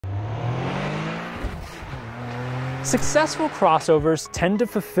Successful crossovers tend to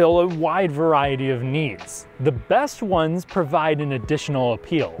fulfill a wide variety of needs. The best ones provide an additional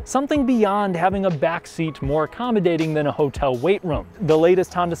appeal, something beyond having a back seat more accommodating than a hotel weight room. The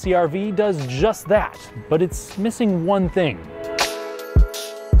latest Honda CR-V does just that, but it's missing one thing.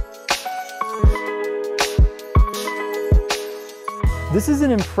 This is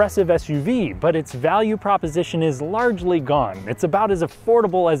an impressive SUV, but its value proposition is largely gone. It's about as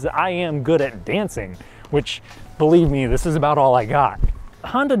affordable as I am good at dancing, which, believe me, this is about all I got.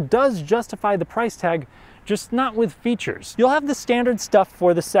 Honda does justify the price tag, just not with features. You'll have the standard stuff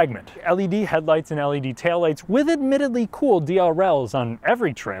for the segment. LED headlights and LED taillights with admittedly cool DRLs on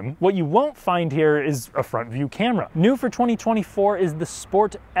every trim. What you won't find here is a front view camera. New for 2024 is the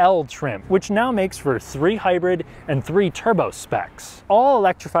Sport L trim, which now makes for 3 hybrid and 3 turbo specs. All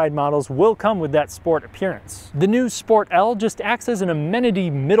electrified models will come with that sport appearance. The new Sport L just acts as an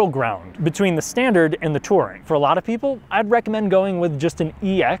amenity middle ground between the standard and the touring. For a lot of people, I'd recommend going with just an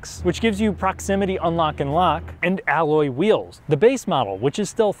EX, which gives you proximity unlock and lock, and alloy wheels. The base model, which is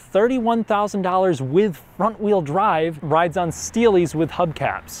still $31,000 with front-wheel drive, rides on Steelies with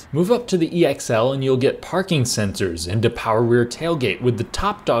hubcaps. Move up to the EXL and you'll get parking sensors and a power rear tailgate, with the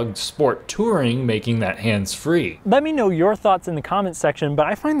Top Dog Sport Touring making that hands-free. Let me know your thoughts in the comments section, but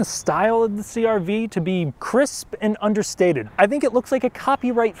I find the style of the CR-V to be crisp and understated. I think it looks like a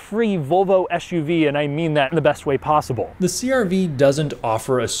copyright-free Volvo SUV, and I mean that in the best way possible. The CR-V doesn't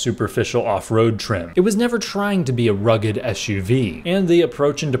offer a superficial off-road trim. It was never trying to be a rugged SUV, and the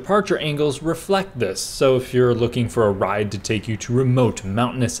approach and departure angles reflect this, so if you're looking for a ride to take you to remote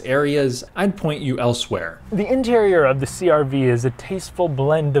mountainous areas, I'd point you elsewhere. The interior of the CR-V is a tasteful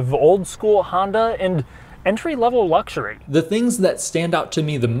blend of old school Honda and entry-level luxury. The things that stand out to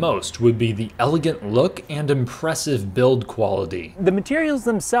me the most would be the elegant look and impressive build quality. The materials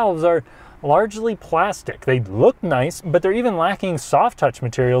themselves are largely plastic. They look nice, but they're even lacking soft touch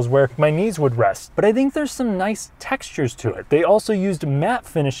materials where my knees would rest. But I think there's some nice textures to it. They also used matte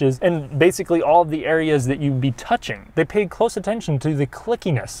finishes in basically all of the areas that you'd be touching. They paid close attention to the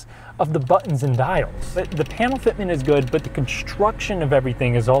clickiness of the buttons and dials. But the panel fitment is good, but the construction of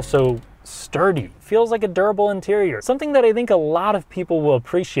everything is also sturdy. Feels like a durable interior, something that I think a lot of people will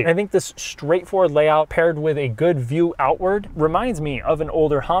appreciate. I think this straightforward layout paired with a good view outward reminds me of an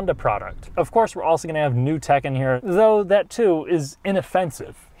older Honda product. Of course, we're also going to have new tech in here, though that too is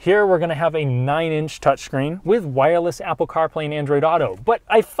inoffensive. Here we're going to have a 9-inch touchscreen with wireless Apple CarPlay and Android Auto, but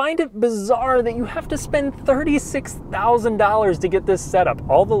I find it bizarre that you have to spend $36,000 to get this setup.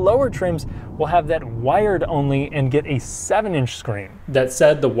 All the lower trims will have that wired only and get a 7-inch screen. That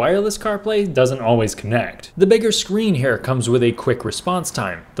said, the wireless CarPlay doesn't always connect. The bigger screen here comes with a quick response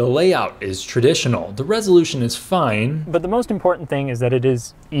time. The layout is traditional. The resolution is fine, but the most important thing is that it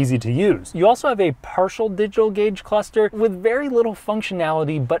is easy to use. You also have a partial digital gauge cluster with very little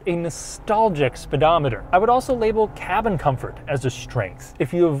functionality, but a nostalgic speedometer. I would also label cabin comfort as a strength.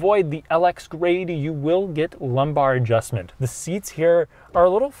 If you avoid the LX grade, you will get lumbar adjustment. The seats here are a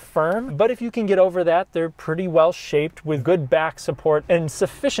little firm, but if you can get over that, they're pretty well shaped with good back support and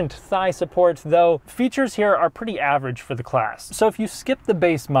sufficient thigh support, though features here are pretty average for the class. So if you skip the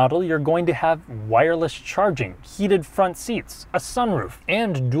base model, you're going to have wireless charging, heated front seats, a sunroof,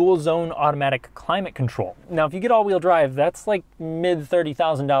 and dual zone automatic climate control. Now, if you get all-wheel drive, that's like mid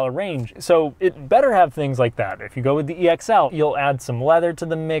 $30,000 range, so it better have things like that. If you go with the EXL, you'll add some leather to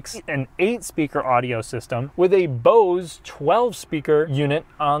the mix, an 8-speaker audio system with a Bose 12-speaker unit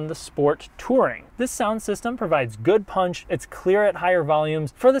on the Sport Touring. This sound system provides good punch, it's clear at higher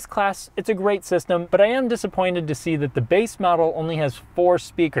volumes. For this class, it's a great system, but I am disappointed to see that the base model only has 4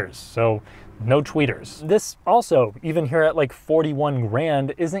 speakers, so no tweeters. This also, even here at like 41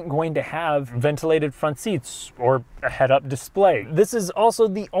 grand, isn't going to have ventilated front seats or a head-up display. This is also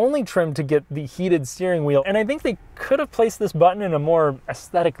the only trim to get the heated steering wheel, and I think they could have placed this button in a more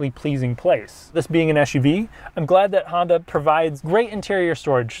aesthetically pleasing place. This being an SUV, I'm glad that Honda provides great interior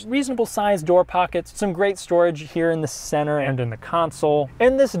storage, reasonable sized door pockets, some great storage here in the center and in the console,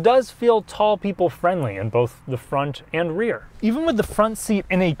 and this does feel tall people friendly in both the front and rear. Even with the front seat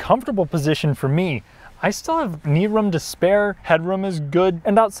in a comfortable position for me, I still have knee room to spare, headroom is good,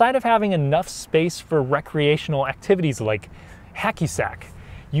 and outside of having enough space for recreational activities like hacky sack,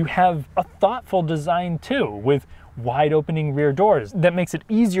 you have a thoughtful design too, with wide opening rear doors that makes it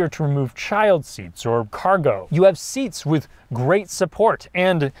easier to remove child seats or cargo. You have seats with great support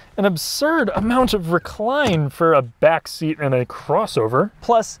and an absurd amount of recline for a back seat and a crossover.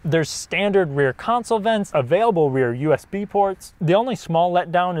 Plus, there's standard rear console vents, available rear USB ports. The only small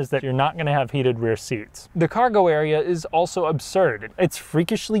letdown is that you're not going to have heated rear seats. The cargo area is also absurd. It's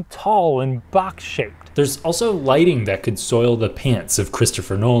freakishly tall and box-shaped. There's also lighting that could soil the pants of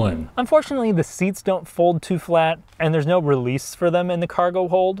Christopher Nolan. Unfortunately, the seats don't fold too flat, and there's no release for them in the cargo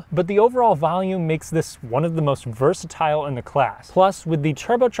hold, but the overall volume makes this one of the most versatile in the class. Plus, with the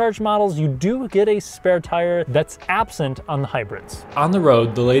turbocharged models, you do get a spare tire that's absent on the hybrids. On the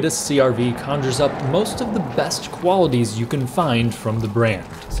road, the latest CR-V conjures up most of the best qualities you can find from the brand.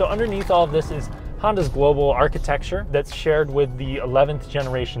 So underneath all of this is Honda's global architecture that's shared with the 11th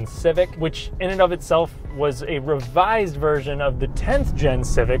generation Civic, which in and of itself was a revised version of the 10th gen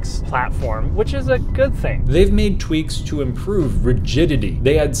Civic's platform, which is a good thing. They've made tweaks to improve rigidity.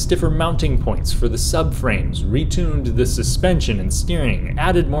 They add stiffer mounting points for the subframes, retuned the suspension and steering,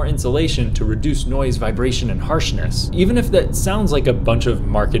 added more insulation to reduce noise, vibration, and harshness. Even if that sounds like a bunch of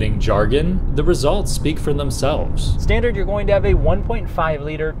marketing jargon, the results speak for themselves. Standard, you're going to have a 1.5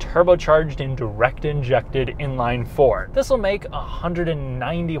 liter turbocharged and direct injected inline four. This will make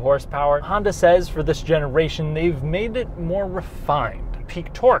 190 horsepower. Honda says for this generation they've made it more refined.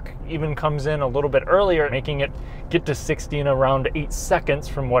 Peak torque even comes in a little bit earlier, making it get to 60 in around 8 seconds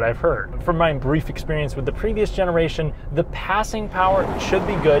from what I've heard. From my brief experience with the previous generation, the passing power should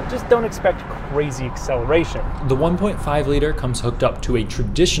be good, just don't expect crazy acceleration. The 1.5 liter comes hooked up to a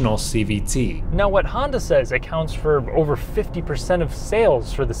traditional CVT. Now what Honda says accounts for over 50% of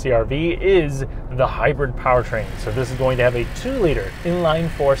sales for the CR-V is the hybrid powertrain. So this is going to have a 2 liter inline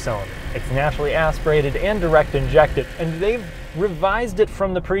 4-cylinder. It's naturally aspirated and direct injected, and they've revised it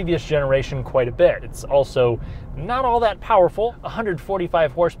from the previous generation quite a bit. It's also not all that powerful,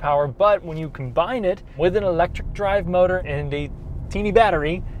 145 horsepower, but when you combine it with an electric drive motor and a teeny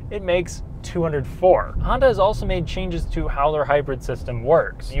battery, it makes 204. Honda has also made changes to how their hybrid system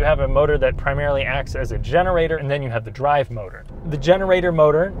works. You have a motor that primarily acts as a generator, and then you have the drive motor. The generator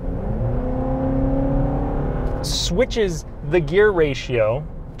motor switches the gear ratio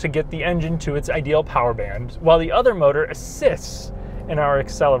to get the engine to its ideal power band, while the other motor assists in our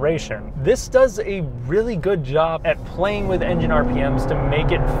acceleration. This does a really good job at playing with engine RPMs to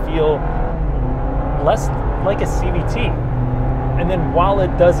make it feel less like a CVT. And then while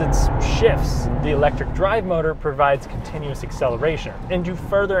it does its shifts, the electric drive motor provides continuous acceleration. And to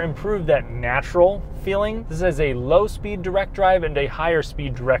further improve that natural feeling, this has a low speed direct drive and a higher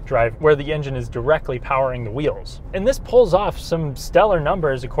speed direct drive where the engine is directly powering the wheels. And this pulls off some stellar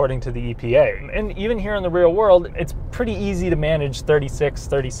numbers according to the EPA. And even here in the real world, it's pretty easy to manage 36,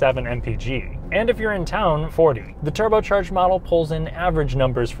 37 mpg. And if you're in town, 40. The turbocharged model pulls in average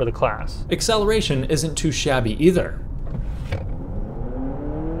numbers for the class. Acceleration isn't too shabby either.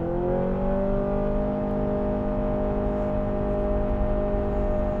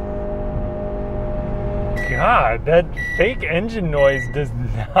 God, that fake engine noise does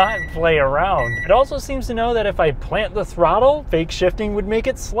not play around. It also seems to know that if I plant the throttle, fake shifting would make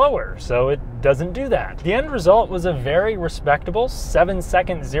it slower, so it doesn't do that. The end result was a very respectable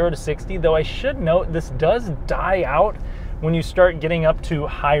 7-second 0 to 60, though I should note this does die out when you start getting up to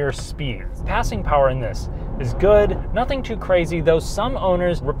higher speeds. Passing power in this is good, nothing too crazy, though some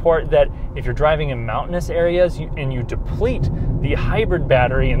owners report that if you're driving in mountainous areas and you deplete the hybrid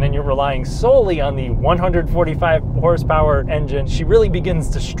battery and then you're relying solely on the 145 horsepower engine, she really begins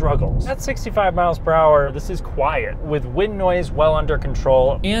to struggle. At 65 miles per hour, this is quiet, with wind noise well under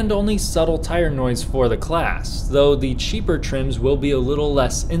control. And only subtle tire noise for the class, though the cheaper trims will be a little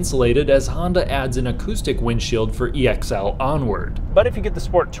less insulated as Honda adds an acoustic windshield for EXL onward. But if you get the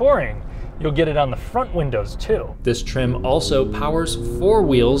Sport Touring, you'll get it on the front windows too. This trim also powers 4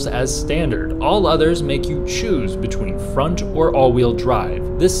 wheels as standard. All others make you choose between front or all-wheel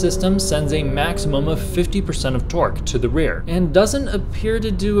drive. This system sends a maximum of 50% of torque to the rear and doesn't appear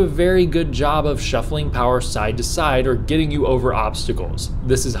to do a very good job of shuffling power side to side or getting you over obstacles.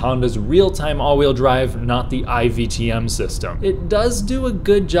 This is Honda's real-time all-wheel drive, not the IVTM system. It does do a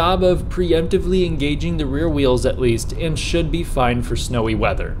good job of preemptively engaging the rear wheels at least, and should be fine for snowy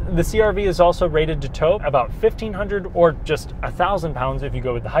weather. The CR-V is also rated to tow about 1,500 or just 1,000 pounds if you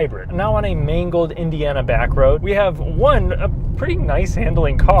go with the hybrid. Now on a mangled Indiana back road, we have a pretty nice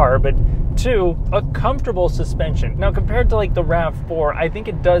handling car, but 2, a comfortable suspension. Now compared to like the RAV4, I think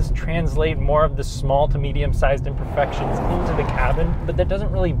it does translate more of the small to medium-sized imperfections into the cabin, but that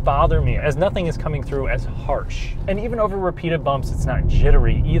doesn't really bother me as nothing is coming through as harsh. And even over repeated bumps, it's not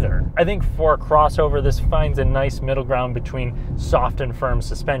jittery either. I think for a crossover, this finds a nice middle ground between soft and firm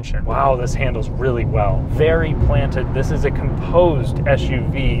suspension. Wow, this handles really well. Very planted. This is a composed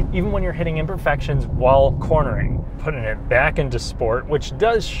SUV, even when you're hitting imperfections while cornering. Putting it back into sport, which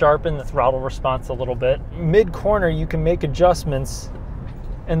does sharpen the throttle response a little bit. Mid-corner, you can make adjustments,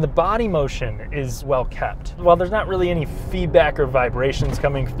 and the body motion is well kept. While there's not really any feedback or vibrations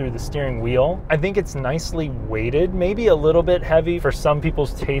coming through the steering wheel, I think it's nicely weighted, maybe a little bit heavy for some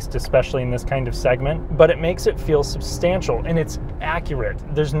people's taste, especially in this kind of segment, but it makes it feel substantial and it's accurate.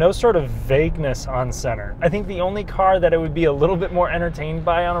 There's no sort of vagueness on center. I think the only car that I would be a little bit more entertained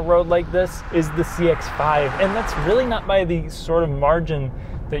by on a road like this is the CX-5, and that's really not by the sort of margin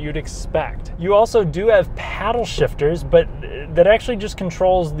that you'd expect. You also do have paddle shifters, but that actually just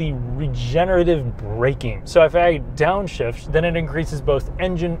controls the regenerative braking. So if I downshift, then it increases both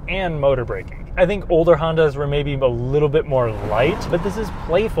engine and motor braking. I think older Hondas were maybe a little bit more light, but this is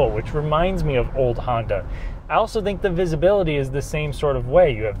playful, which reminds me of old Honda. I also think the visibility is the same sort of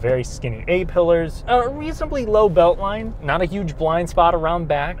way. You have very skinny A-pillars, a reasonably low belt line, not a huge blind spot around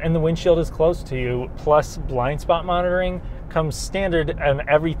back, and the windshield is close to you, plus blind spot monitoring comes standard on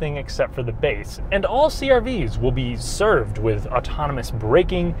everything except for the base. And all CR-Vs will be served with autonomous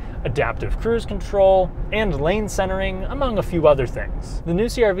braking, adaptive cruise control, and lane centering, among a few other things. The new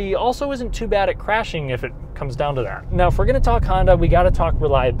CR-V also isn't too bad at crashing if it comes down to that. Now, if we're gonna talk Honda, we gotta talk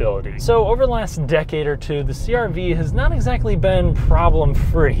reliability. So over the last decade or two, the CR-V has not exactly been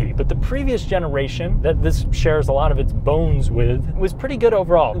problem-free, but the previous generation that this shares a lot of its bones with was pretty good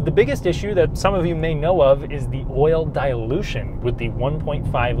overall. The biggest issue that some of you may know of is the oil dilution with the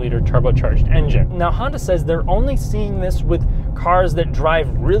 1.5-liter turbocharged engine. Now, Honda says they're only seeing this with cars that drive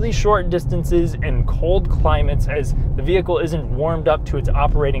really short distances in cold climates, as the vehicle isn't warmed up to its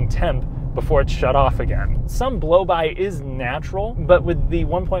operating temp before it's shut off again. Some blow-by is natural, but with the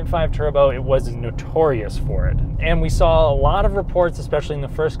 1.5 turbo, it was notorious for it. And we saw a lot of reports, especially in the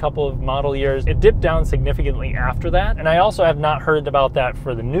first couple of model years. It dipped down significantly after that, and I also have not heard about that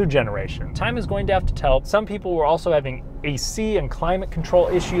for the new generation. Time is going to have to tell. Some people were also having AC and climate control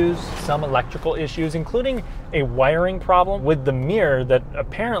issues, some electrical issues, including a wiring problem with the mirror that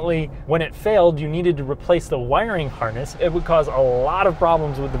apparently when it failed, you needed to replace the wiring harness. It would cause a lot of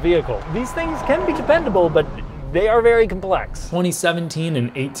problems with the vehicle. These things can be dependable, but they are very complex. 2017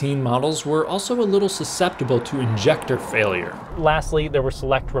 and 18 models were also a little susceptible to injector failure. Lastly, there were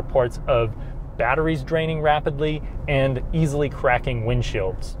select reports of batteries draining rapidly and easily cracking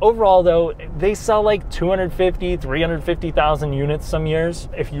windshields. Overall though, they sell like 250, 350,000 units some years.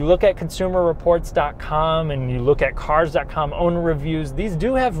 If you look at consumerreports.com and you look at cars.com owner reviews, these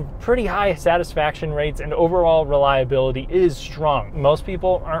do have pretty high satisfaction rates and overall reliability is strong. Most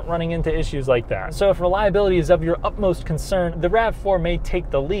people aren't running into issues like that. So if reliability is of your utmost concern, the RAV4 may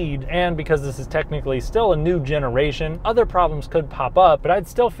take the lead, and because this is technically still a new generation, other problems could pop up, but I'd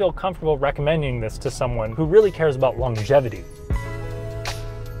still feel comfortable recommending this to someone who really cares about longevity.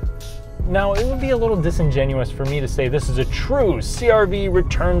 Now, it would be a little disingenuous for me to say this is a true CR-V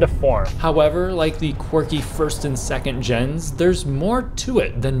return to form. However, like the quirky first and second gens, there's more to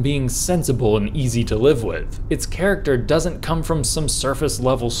it than being sensible and easy to live with. Its character doesn't come from some surface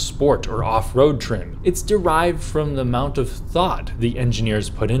level sport or off-road trim. It's derived from the amount of thought the engineers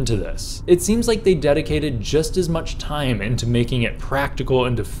put into this. It seems like they dedicated just as much time into making it practical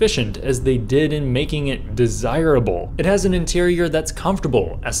and efficient as they did in making it desirable. It has an interior that's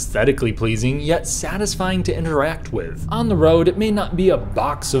comfortable, aesthetically pleasing, yet satisfying to interact with. On the road, it may not be a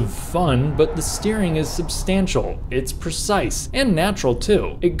box of fun, but the steering is substantial. It's precise and natural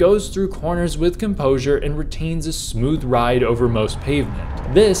too. It goes through corners with composure and retains a smooth ride over most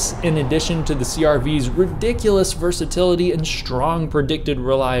pavement. This, in addition to the CR-V's ridiculous versatility and strong predicted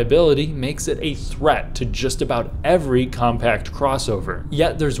reliability, makes it a threat to just about every compact crossover.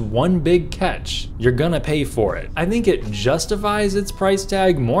 Yet there's one big catch: you're gonna pay for it. I think it justifies its price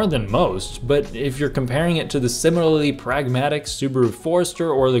tag more than most, but if you're comparing it to the similarly pragmatic Subaru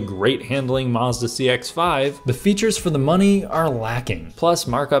Forester or the great handling Mazda CX-5, the features for the money are lacking. Plus,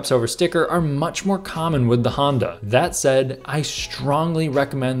 markups over sticker are much more common with the Honda. That said, I strongly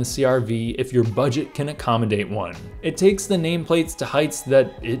recommend the CR-V if your budget can accommodate one. It takes the nameplates to heights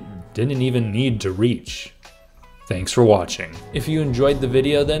that it didn't even need to reach. Thanks for watching. If you enjoyed the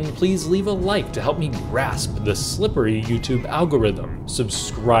video, then please leave a like to help me grasp the slippery YouTube algorithm.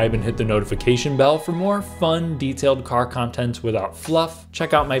 Subscribe and hit the notification bell for more fun, detailed car content without fluff.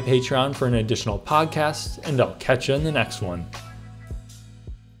 Check out my Patreon for an additional podcast, and I'll catch you in the next one.